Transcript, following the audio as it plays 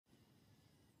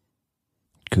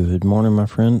Good morning, my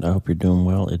friend. I hope you're doing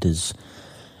well. It is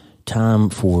time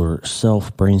for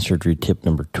self-brain surgery tip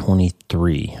number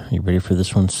 23. Are you ready for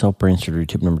this one? Self-brain surgery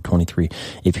tip number 23.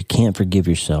 If you can't forgive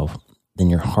yourself, then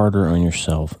you're harder on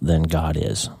yourself than God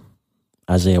is.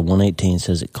 Isaiah 1:18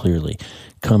 says it clearly.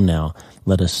 Come now,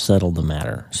 let us settle the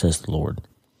matter, says the Lord.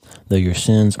 Though your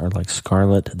sins are like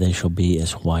scarlet, they shall be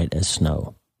as white as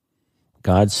snow.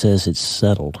 God says it's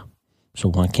settled. So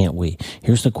why can't we?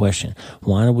 Here's the question.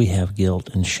 Why do we have guilt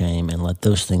and shame and let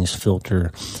those things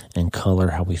filter and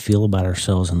color how we feel about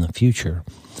ourselves in the future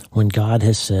when God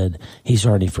has said he's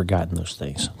already forgotten those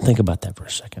things? Think about that for a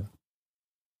second.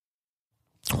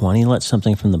 Why don't you let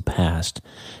something from the past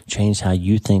change how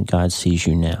you think God sees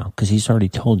you now? Because he's already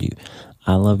told you,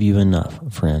 I love you enough,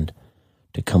 friend,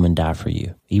 to come and die for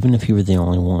you. Even if you were the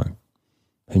only one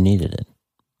who needed it,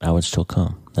 I would still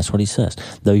come. That's what he says.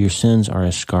 Though your sins are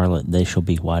as scarlet, they shall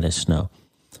be white as snow.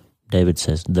 David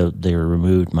says, though they are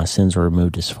removed, my sins are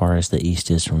removed as far as the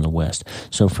east is from the west.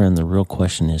 So, friend, the real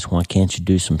question is, why can't you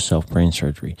do some self-brain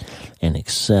surgery and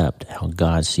accept how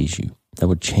God sees you? That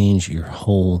would change your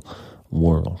whole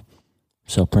world.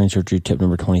 Self-brain surgery tip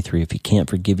number 23. If you can't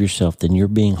forgive yourself, then you're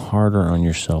being harder on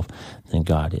yourself than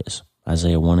God is.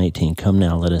 Isaiah 1:18, come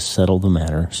now, let us settle the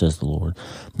matter, says the Lord.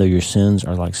 Though your sins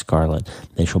are like scarlet,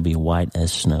 they shall be white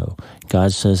as snow.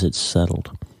 God says it's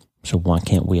settled. So why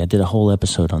can't we? I did a whole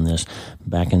episode on this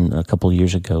back in a couple of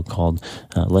years ago called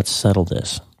Let's Settle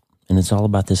This. And it's all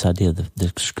about this idea of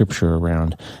the scripture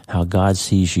around how God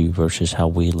sees you versus how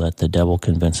we let the devil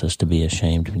convince us to be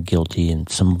ashamed and guilty. And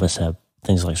some of us have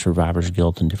things like survivor's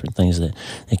guilt and different things that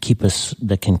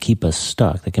can keep us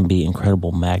stuck, that can be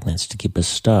incredible magnets to keep us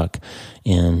stuck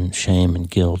in shame and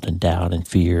guilt and doubt and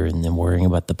fear and then worrying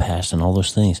about the past and all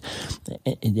those things.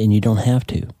 And you don't have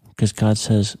to, because God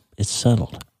says it's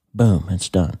settled. Boom, it's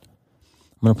done.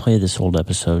 I'm going to play this old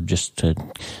episode just to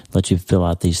let you fill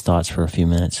out these thoughts for a few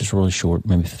minutes. It's really short,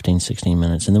 maybe 15, 16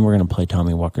 minutes. And then we're going to play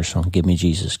Tommy Walker's song, Give Me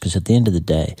Jesus, because at the end of the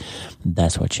day,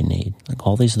 that's what you need. Like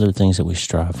all these other things that we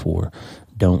strive for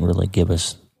don't really give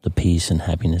us the peace and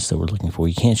happiness that we're looking for.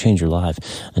 You can't change your life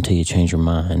until you change your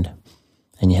mind.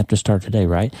 And you have to start today,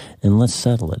 right? And let's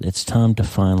settle it. It's time to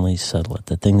finally settle it.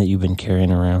 The thing that you've been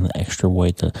carrying around, the extra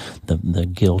weight, the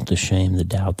guilt, the shame, the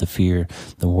doubt, the fear,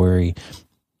 the worry,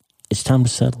 it's time to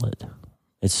settle it.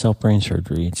 It's self-brain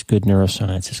surgery. It's good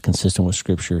neuroscience. It's consistent with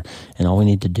Scripture. And all we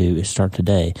need to do is start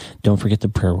today. Don't forget the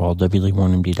prayer wall,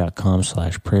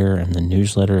 wlee1md.com/prayer, and the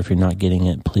newsletter. If you're not getting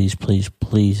it, please, please,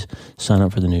 please sign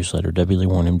up for the newsletter,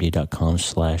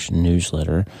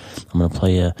 wlee1md.com/newsletter. I'm going to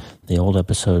play the old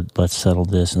episode, Let's Settle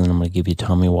This, and then I'm going to give you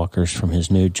Tommy Walker's from his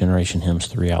new Generation Hymns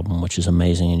 3 album, which is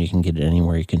amazing, and you can get it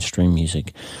anywhere you can stream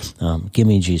music. Give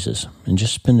me Jesus. And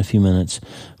just spend a few minutes,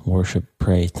 worship,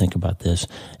 pray, think about this,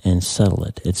 and settle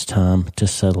it. It's time to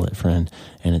settle it, friend,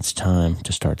 and it's time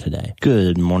to start today.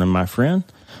 Good morning, my friend.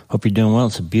 Hope you're doing well.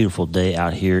 It's a beautiful day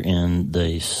out here in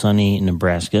the sunny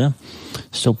Nebraska.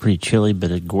 Still pretty chilly,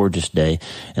 but a gorgeous day.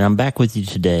 And I'm back with you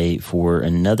today for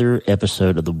another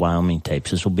episode of the Wyoming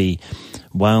Tapes. This will be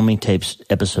Wyoming Tapes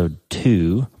episode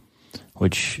 2,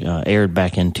 which aired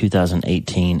back in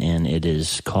 2018, and it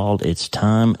is called It's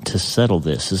Time to Settle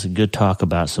This. This is a good talk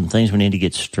about some things we need to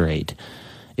get straight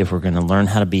if we're going to learn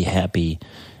how to be happy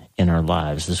in our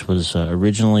lives. This was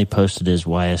originally posted as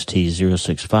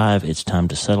YST065, It's Time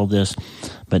to Settle This,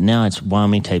 but now it's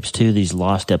Wyoming Tapes 2, these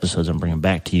lost episodes I'm bringing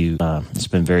back to you. It's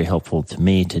been very helpful to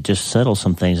me to just settle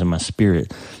some things in my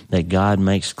spirit that God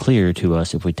makes clear to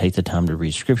us if we take the time to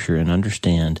read Scripture and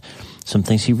understand some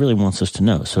things he really wants us to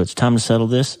know. So it's time to settle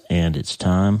this, and it's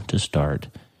time to start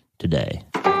today.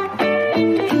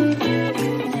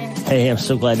 Hey, I'm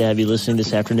so glad to have you listening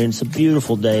this afternoon. It's a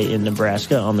beautiful day in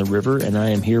Nebraska on the river, and I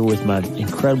am here with my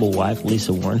incredible wife,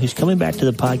 Lisa Warren, who's coming back to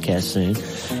the podcast soon,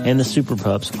 and the super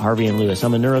pups, Harvey and Lewis.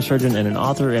 I'm a neurosurgeon and an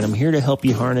author, and I'm here to help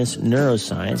you harness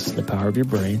neuroscience, the power of your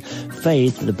brain,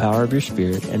 faith, the power of your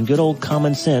spirit, and good old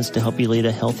common sense to help you lead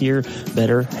a healthier,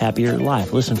 better, happier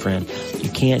life. Listen, friend, you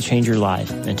can't change your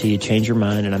life until you change your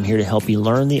mind, and I'm here to help you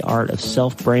learn the art of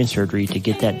self-brain surgery to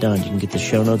get that done. You can get the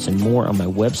show notes and more on my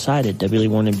website at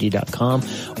wlee1md.com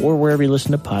or wherever you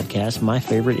listen to podcasts. My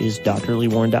favorite is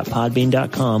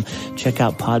drleewarren.podbean.com. Check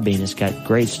out Podbean. It's got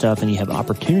great stuff, and you have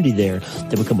opportunity there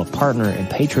to become a partner and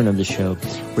patron of the show,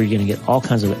 where you're going to get all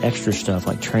kinds of extra stuff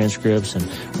like transcripts and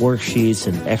worksheets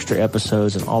and extra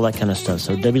episodes and all that kind of stuff.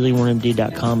 So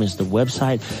wlee1md.com is the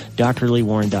website.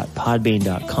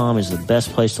 drleewarren.podbean.com is the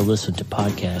best place to listen to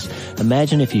podcasts.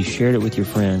 Imagine if you shared it with your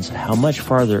friends, how much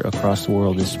farther across the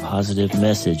world this positive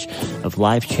message of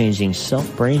life-changing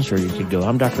self-brain surgery could go.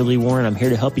 I'm Dr. Lee Warren. I'm here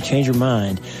to help you change your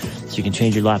mind so you can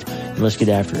change your life. Let's get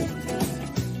after it.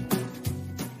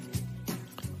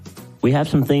 We have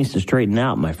some things to straighten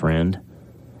out, my friend.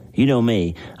 You know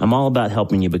me, I'm all about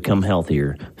helping you become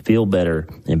healthier, feel better,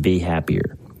 and be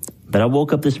happier. But I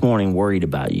woke up this morning worried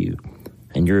about you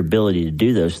and your ability to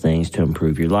do those things to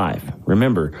improve your life.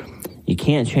 Remember, you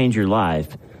can't change your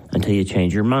life until you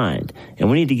change your mind. And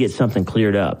we need to get something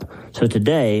cleared up. So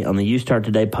today, on the You Start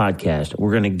Today podcast, we're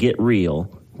going to get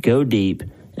real, go deep,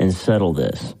 and settle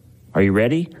this. Are you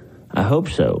ready? I hope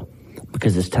so,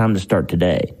 because it's time to start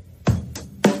today.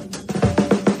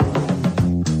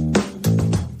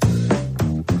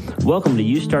 Welcome to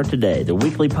You Start Today, the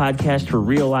weekly podcast for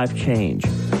real-life change.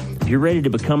 If you're ready to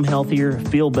become healthier,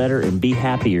 feel better, and be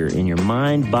happier in your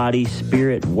mind, body,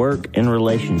 spirit, work, and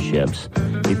relationships,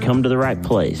 you've come to the right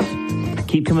place.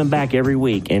 Keep coming back every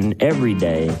week and every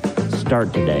day.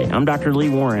 Start today. I'm Dr. Lee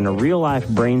Warren, a real-life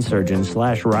brain surgeon /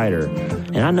 writer,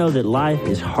 and I know that life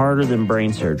is harder than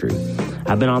brain surgery.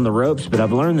 I've been on the ropes, but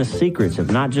I've learned the secrets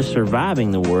of not just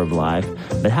surviving the war of life,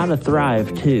 but how to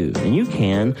thrive too. And you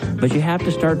can, but you have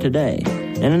to start today.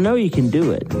 And I know you can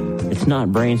do it. It's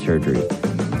not brain surgery.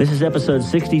 This is episode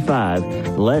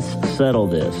 65. Let's settle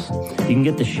this. You can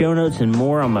get the show notes and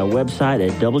more on my website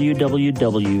at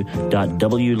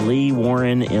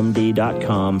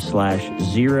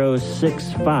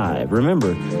www.leewarrenmd.com/065.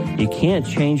 Remember, you can't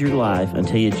change your life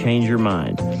until you change your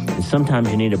mind. And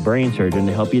sometimes you need a brain surgeon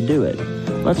to help you do it.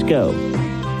 Let's go.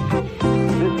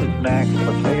 This is Max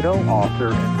Potato, author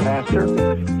and pastor.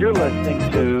 You're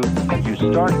listening to You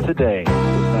Start Today with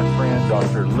my friend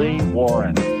Dr. Lee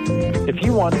Warren. If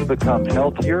you want to become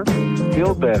healthier,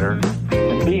 feel better,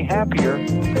 and be happier,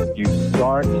 you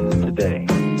start today.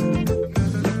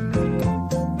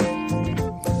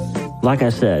 Like I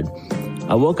said,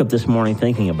 I woke up this morning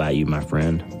thinking about you, my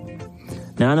friend.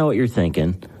 Now I know what you're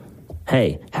thinking.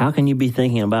 Hey, how can you be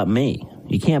thinking about me?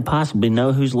 You can't possibly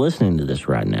know who's listening to this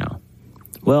right now.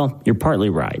 Well, you're partly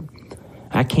right.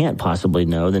 I can't possibly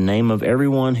know the name of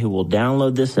everyone who will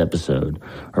download this episode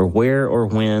or where or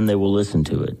when they will listen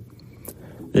to it.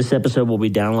 This episode will be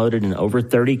downloaded in over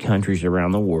 30 countries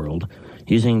around the world,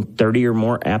 using 30 or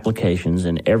more applications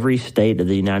in every state of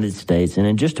the United States and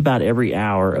in just about every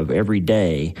hour of every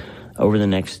day over the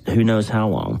next who knows how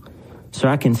long. So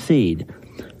I concede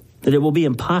that it will be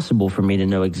impossible for me to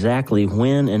know exactly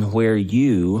when and where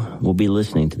you will be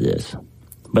listening to this.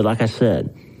 But like I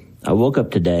said, I woke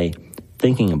up today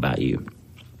thinking about you.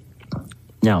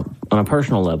 Now, on a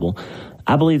personal level,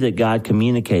 I believe that God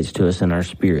communicates to us in our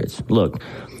spirits. Look,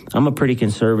 I'm a pretty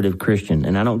conservative Christian,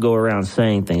 and I don't go around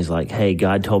saying things like, hey,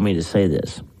 God told me to say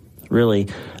this. Really,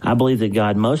 I believe that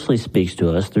God mostly speaks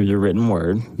to us through the written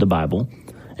word, the Bible,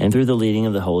 and through the leading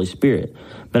of the Holy Spirit.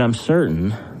 But I'm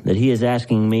certain that He is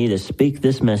asking me to speak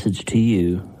this message to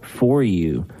you, for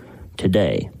you,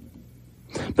 today.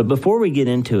 But before we get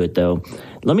into it, though,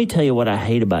 let me tell you what I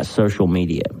hate about social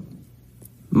media.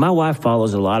 My wife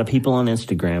follows a lot of people on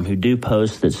Instagram who do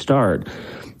posts that start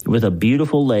with a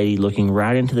beautiful lady looking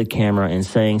right into the camera and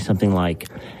saying something like,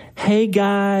 hey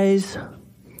guys.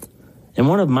 And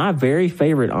one of my very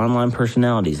favorite online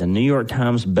personalities, a New York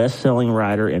Times best-selling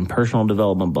writer and personal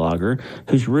development blogger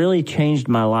who's really changed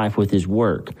my life with his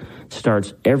work,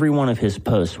 starts every one of his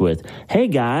posts with, hey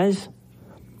guys.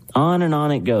 On and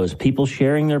on it goes, people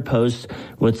sharing their posts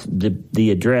with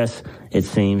the address, it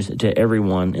seems, to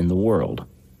everyone in the world.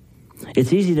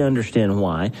 It's easy to understand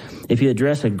why. If you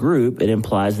address a group, it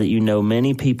implies that you know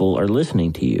many people are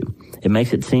listening to you. It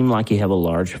makes it seem like you have a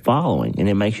large following, and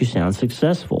it makes you sound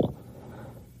successful.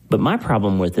 But my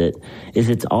problem with it is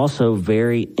it's also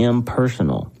very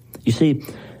impersonal. You see,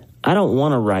 I don't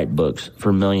want to write books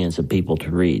for millions of people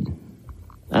to read.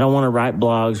 I don't want to write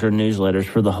blogs or newsletters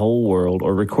for the whole world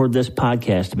or record this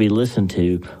podcast to be listened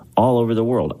to all over the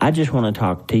world. I just want to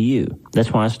talk to you.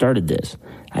 That's why I started this.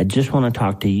 I just want to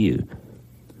talk to you.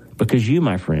 Because you,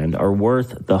 my friend, are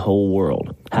worth the whole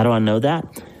world. How do I know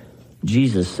that?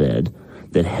 Jesus said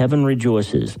that heaven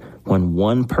rejoices when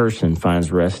one person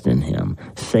finds rest in Him,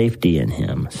 safety in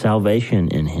Him, salvation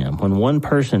in Him, when one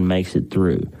person makes it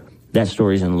through. That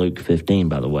story's in Luke 15,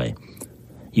 by the way.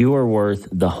 You are worth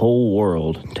the whole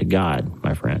world to God,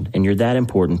 my friend, and you're that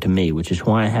important to me, which is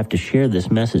why I have to share this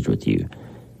message with you.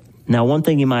 Now, one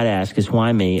thing you might ask is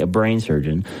why me, a brain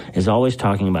surgeon, is always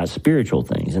talking about spiritual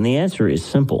things, and the answer is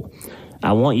simple.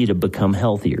 I want you to become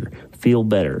healthier, feel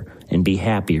better, and be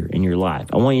happier in your life.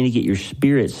 I want you to get your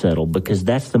spirit settled because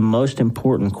that's the most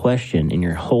important question in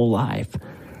your whole life.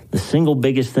 The single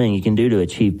biggest thing you can do to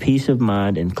achieve peace of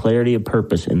mind and clarity of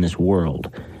purpose in this world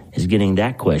is getting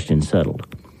that question settled.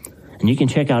 And you can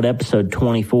check out episode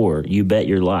 24, You Bet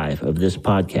Your Life, of this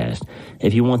podcast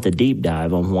if you want the deep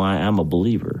dive on why I'm a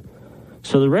believer.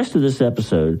 So the rest of this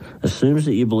episode assumes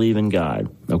that you believe in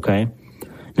God, okay?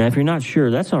 Now, if you're not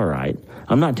sure, that's all right.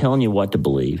 I'm not telling you what to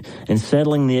believe, and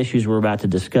settling the issues we're about to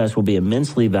discuss will be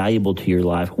immensely valuable to your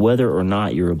life, whether or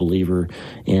not you're a believer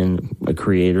in a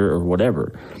creator or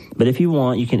whatever. But if you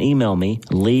want, you can email me,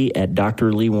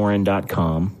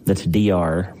 lee@drleewarren.com. That's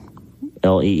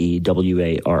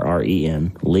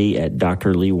DRLEEWARREN,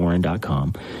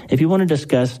 lee@drleewarren.com. If you want to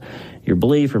discuss your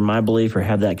belief or my belief or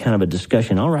have that kind of a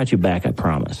discussion, I'll write you back, I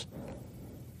promise.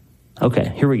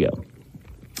 Okay, here we go.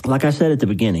 Like I said at the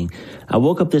beginning, I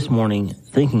woke up this morning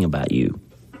thinking about you.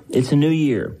 It's a new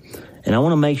year, and I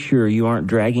want to make sure you aren't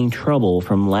dragging trouble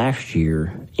from last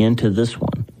year into this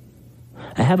one.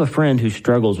 I have a friend who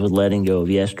struggles with letting go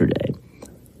of yesterday.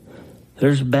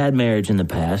 There's a bad marriage in the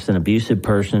past, an abusive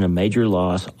person, a major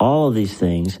loss. All of these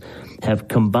things have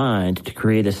combined to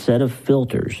create a set of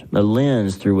filters, a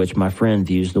lens through which my friend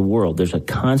views the world. There's a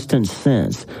constant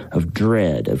sense of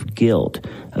dread, of guilt,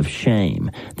 of shame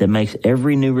that makes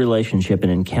every new relationship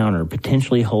and encounter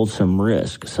potentially hold some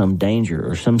risk, some danger,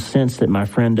 or some sense that my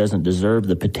friend doesn't deserve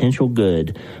the potential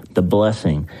good, the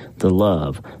blessing, the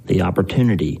love, the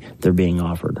opportunity they're being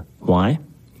offered. Why?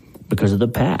 Because of the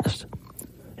past.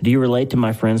 Do you relate to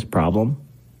my friend's problem?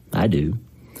 I do.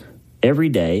 Every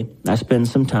day, I spend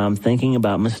some time thinking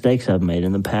about mistakes I've made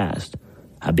in the past.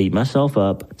 I beat myself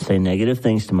up, say negative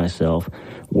things to myself,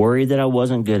 worry that I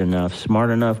wasn't good enough,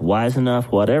 smart enough, wise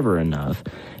enough, whatever enough,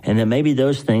 and that maybe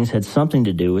those things had something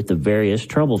to do with the various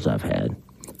troubles I've had.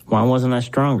 Why wasn't I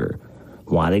stronger?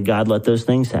 Why did God let those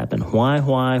things happen? Why?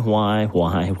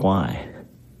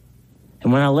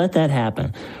 And when I let that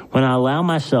happen, when I allow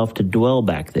myself to dwell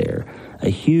back there, a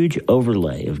huge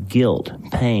overlay of guilt,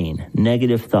 pain,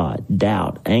 negative thought,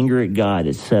 doubt, anger at God,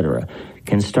 etc.,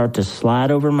 can start to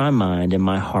slide over my mind and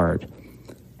my heart,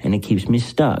 and it keeps me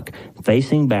stuck,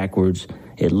 facing backwards.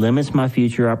 It limits my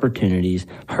future opportunities,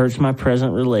 hurts my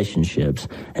present relationships,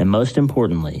 and most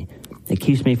importantly, it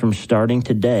keeps me from starting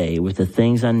today with the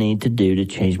things I need to do to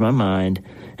change my mind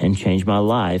and change my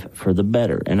life for the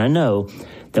better. And I know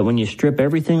that when you strip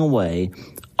everything away,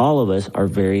 all of us are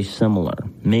very similar.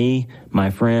 Me, my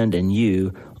friend, and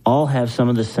you all have some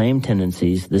of the same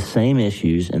tendencies, the same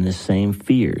issues, and the same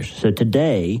fears. So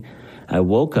today, I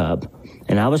woke up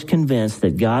and I was convinced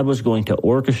that God was going to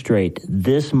orchestrate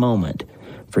this moment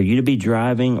for you to be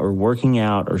driving or working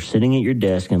out or sitting at your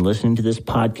desk and listening to this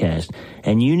podcast,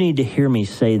 and you need to hear me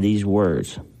say these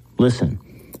words. Listen,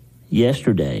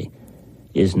 yesterday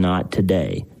is not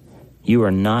today. You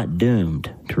are not doomed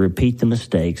to repeat the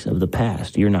mistakes of the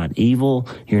past. You're not evil,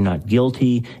 you're not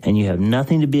guilty, and you have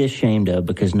nothing to be ashamed of,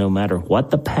 because no matter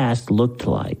what the past looked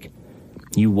like,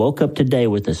 you woke up today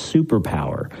with a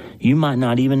superpower you might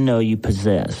not even know you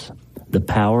possess, the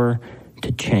power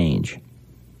to change.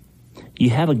 You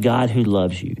have a God who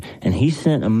loves you, and he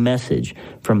sent a message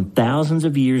from thousands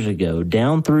of years ago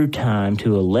down through time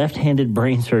to a left-handed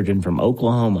brain surgeon from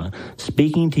Oklahoma,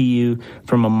 speaking to you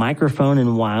from a microphone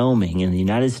in Wyoming in the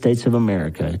United States of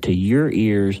America, to your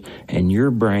ears and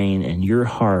your brain and your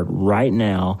heart right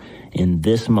now in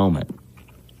this moment.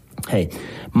 Hey,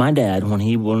 my dad, when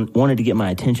he wanted to get my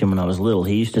attention when I was little,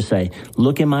 he used to say,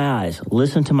 look in my eyes,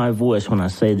 listen to my voice when I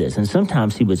say this. And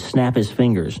sometimes he would snap his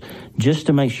fingers just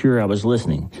to make sure I was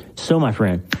listening. So, my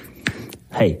friend,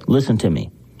 hey, listen to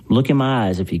me. Look in my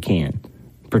eyes if you can.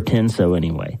 Pretend so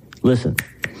anyway. Listen,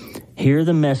 hear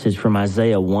the message from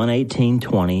Isaiah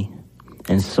 1:18-20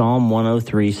 and Psalm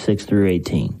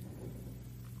 103:6-18.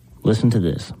 Listen to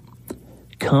this.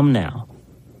 Come now.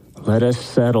 Let us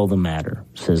settle the matter,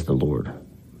 says the Lord.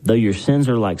 Though your sins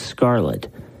are like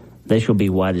scarlet, they shall be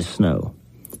white as snow.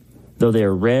 Though they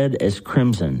are red as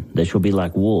crimson, they shall be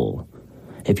like wool.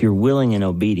 If you're willing and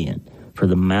obedient, for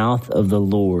the mouth of the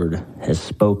Lord has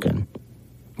spoken.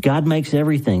 God makes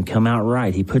everything come out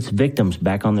right. He puts victims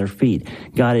back on their feet.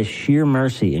 God is sheer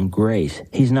mercy and grace.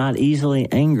 He's not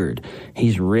easily angered.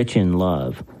 He's rich in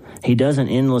love. He doesn't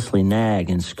endlessly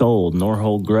nag and scold, nor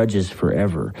hold grudges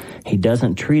forever. He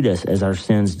doesn't treat us as our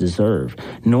sins deserve,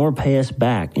 nor pay us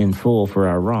back in full for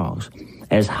our wrongs.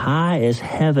 As high as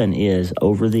heaven is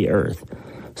over the earth,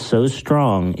 so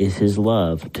strong is his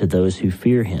love to those who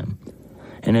fear him.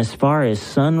 And as far as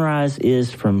sunrise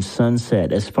is from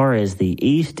sunset, as far as the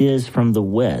east is from the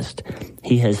west,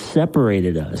 he has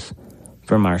separated us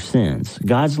from our sins.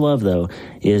 God's love, though,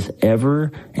 is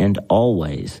ever and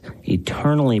always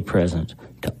eternally present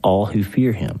to all who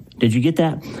fear him. Did you get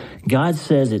that? God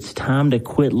says it's time to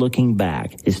quit looking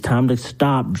back. It's time to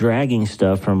stop dragging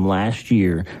stuff from last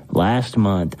year, last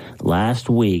month, last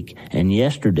week, and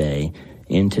yesterday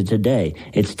into today.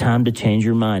 It's time to change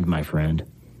your mind, my friend.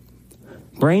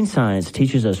 Brain science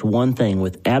teaches us one thing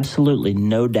with absolutely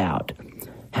no doubt.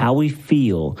 How we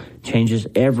feel changes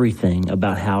everything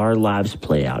about how our lives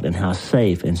play out and how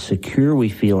safe and secure we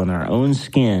feel in our own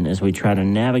skin as we try to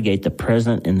navigate the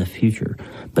present and the future.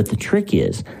 But the trick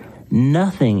is,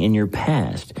 nothing in your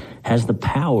past has the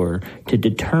power to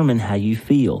determine how you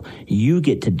feel. You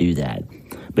get to do that.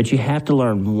 But you have to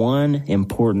learn one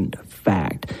important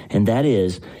fact, and that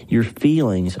is your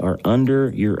feelings are under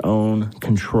your own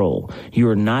control. You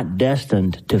are not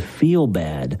destined to feel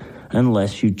bad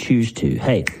unless you choose to.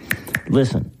 Hey,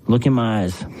 listen, look in my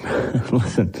eyes.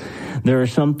 Listen, there are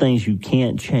some things you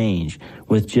can't change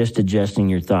with just adjusting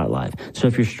your thought life. So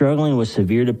if you're struggling with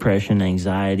severe depression,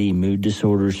 anxiety, mood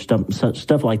disorders,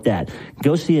 stuff like that,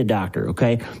 go see a doctor,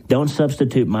 okay? Don't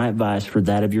substitute my advice for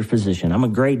that of your physician. I'm a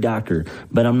great doctor,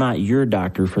 but I'm not your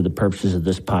doctor for the purposes of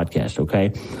this podcast,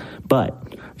 okay?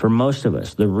 But for most of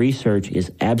us, the research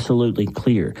is absolutely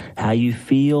clear. How you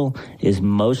feel is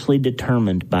mostly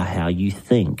determined by how you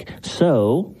think.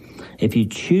 So if you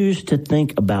choose to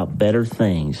think about better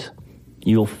things,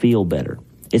 you'll feel better.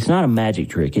 It's not a magic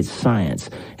trick, it's science.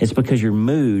 It's because your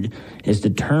mood is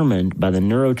determined by the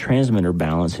neurotransmitter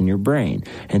balance in your brain.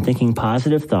 And thinking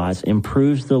positive thoughts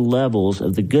improves the levels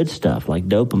of the good stuff like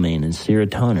dopamine and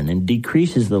serotonin and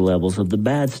decreases the levels of the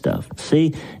bad stuff.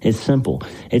 See, it's simple.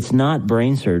 It's not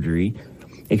brain surgery,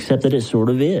 except that it sort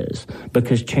of is.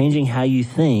 Because changing how you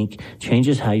think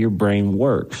changes how your brain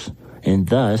works. And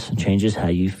thus changes how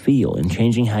you feel. And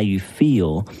changing how you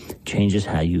feel changes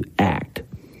how you act.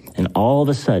 And all of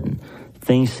a sudden,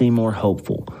 things seem more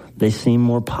hopeful. They seem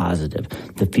more positive.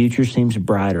 The future seems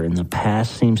brighter and the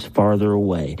past seems farther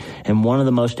away. And one of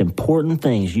the most important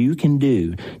things you can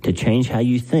do to change how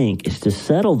you think is to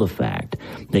settle the fact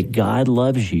that God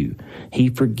loves you. He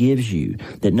forgives you.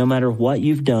 That no matter what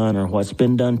you've done or what's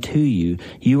been done to you,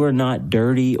 you are not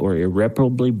dirty or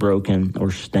irreparably broken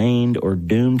or stained or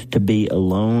doomed to be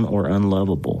alone or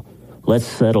unlovable. Let's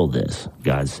settle this,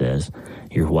 God says.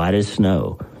 You're white as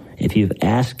snow if you've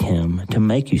asked him to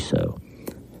make you so.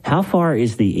 How far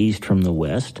is the east from the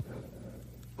west?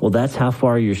 Well, that's how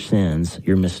far your sins,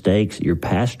 your mistakes, your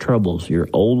past troubles, your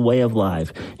old way of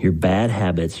life, your bad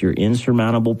habits, your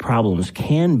insurmountable problems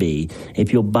can be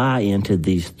if you'll buy into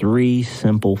these three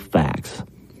simple facts.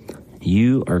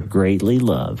 You are greatly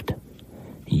loved.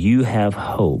 You have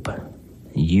hope.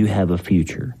 You have a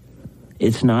future.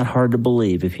 It's not hard to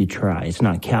believe if you try. It's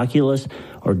not calculus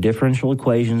or differential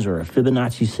equations or a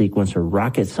Fibonacci sequence or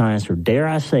rocket science or, dare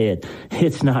I say it,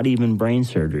 it's not even brain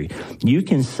surgery. You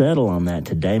can settle on that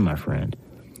today, my friend.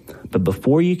 But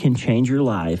before you can change your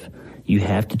life, you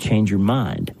have to change your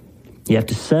mind. You have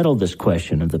to settle this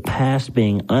question of the past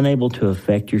being unable to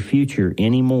affect your future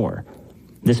anymore.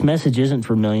 This message isn't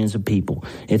for millions of people.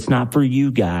 It's not for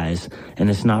you guys, and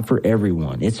it's not for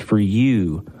everyone. It's for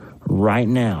you. Right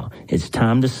now, it's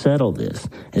time to settle this.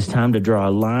 It's time to draw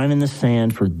a line in the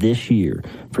sand for this year,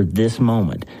 for this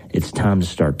moment. It's time to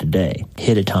start today.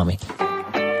 Hit it, Tommy.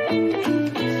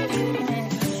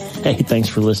 Hey, thanks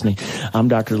for listening. I'm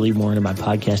Dr. Lee Warren, and my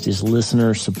podcast is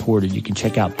listener supported. You can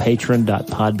check out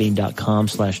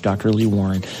patron.podbean.com/Dr. Lee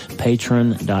Warren,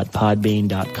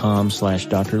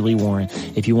 patron.podbean.com/Dr. Lee Warren.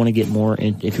 If you want to get more,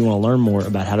 if you want to learn more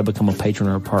about how to become a patron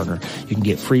or a partner, you can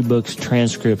get free books,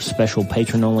 transcripts, special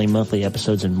patron-only monthly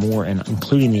episodes, and more, and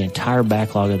including the entire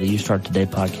backlog of the You Start Today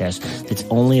podcast that's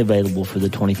only available for the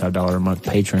 $25 a month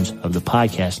patrons of the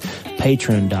podcast.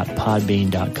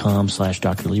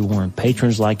 Patron.podbean.com/Dr. Lee Warren.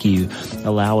 Patrons like you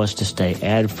allow us to stay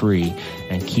ad-free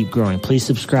and keep growing. Please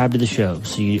subscribe to the show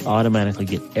so you automatically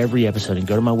get every episode. And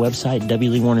go to my website,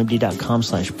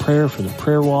 wleewarrenmd.com/prayer for the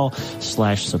prayer wall,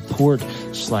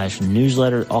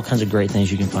 /support/newsletter, all kinds of great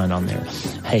things you can find on there.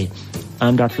 Hey,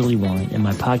 I'm Dr. Lee Warren, and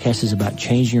my podcast is about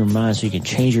changing your mind so you can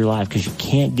change your life, because you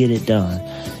can't get it done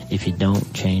if you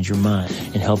don't change your mind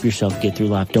and help yourself get through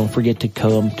life. Don't forget to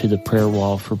come to the prayer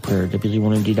wall for prayer,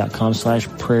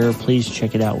 wleewarrenmd.com/prayer. Please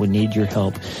check it out. We need your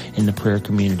help in the prayer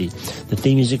community. The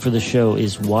theme music for the show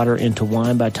is Water into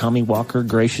Wine by Tommy Walker,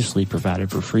 graciously provided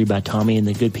for free by Tommy and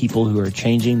the good people who are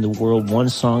changing the world one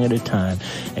song at a time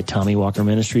at Tommy Walker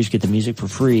Ministries. Get the music for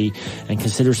free and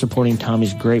consider supporting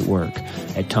Tommy's great work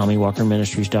at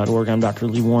TommyWalkerMinistries.org. I'm Dr.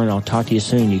 Lee Warren. I'll talk to you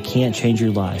soon. You can't change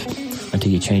your life until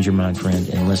you change your mind, friend,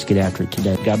 and let's get after it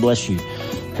today. God bless you.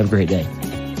 Have a great day.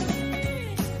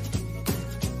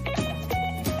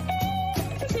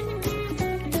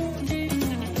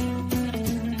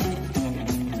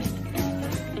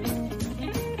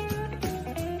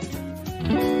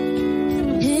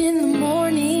 In the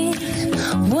morning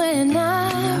when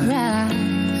I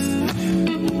rise,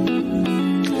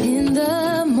 in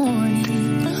the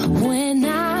morning when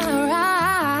I rise,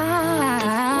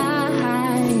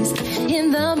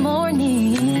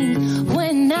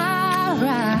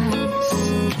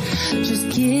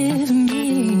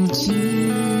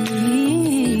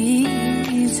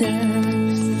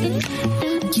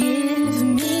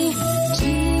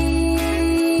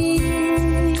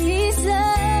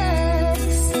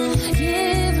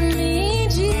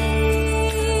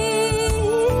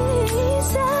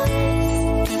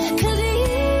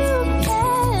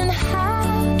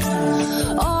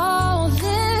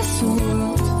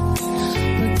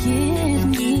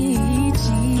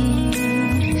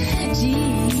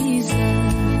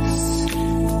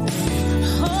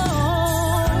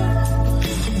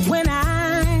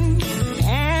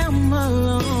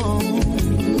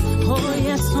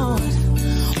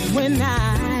 when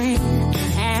I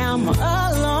am alone.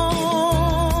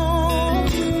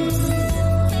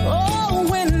 Oh,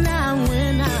 when I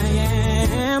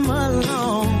am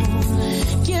alone,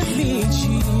 give me Jesus,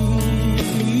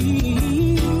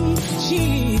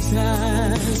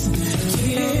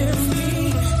 give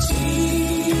me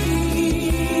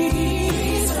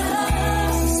Jesus,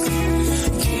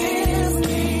 give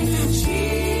me Jesus.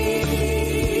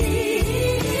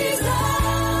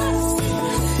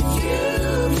 You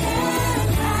can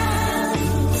have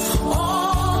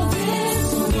all this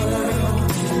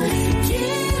world.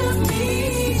 Give me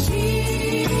Jesus.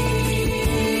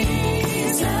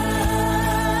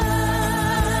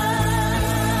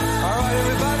 All right,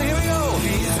 everybody, here we go.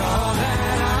 He's all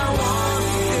that I want,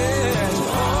 yes,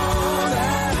 all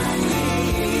that I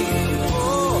need.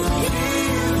 Oh,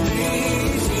 give me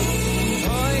Jesus.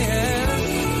 Oh, yeah.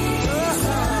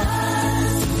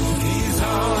 He's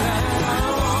all that I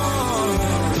want,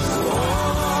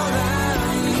 all that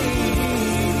I need.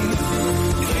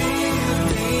 Give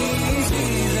me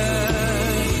Jesus.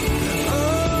 Oh,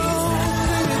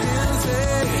 sing it and say,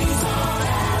 he's all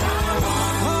that I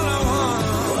want, all I want.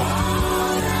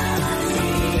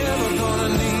 Never gonna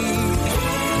need.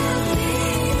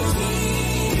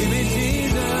 Give me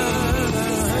Jesus.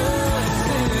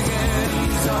 Sing it again.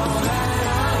 He's all that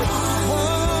I want.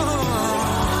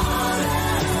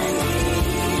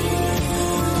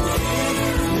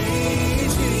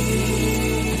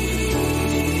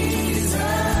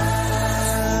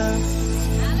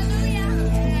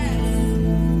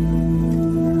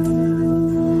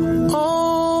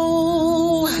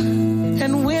 Oh,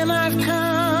 and when I've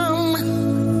come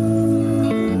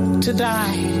to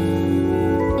die,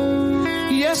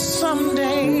 yes,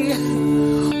 someday,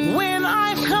 when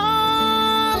I've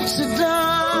come to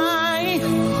die,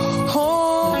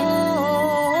 oh,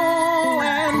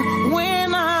 and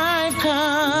when I've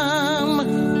come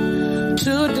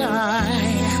to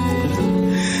die,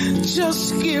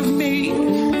 just give me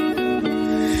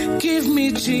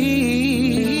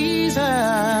Jesus.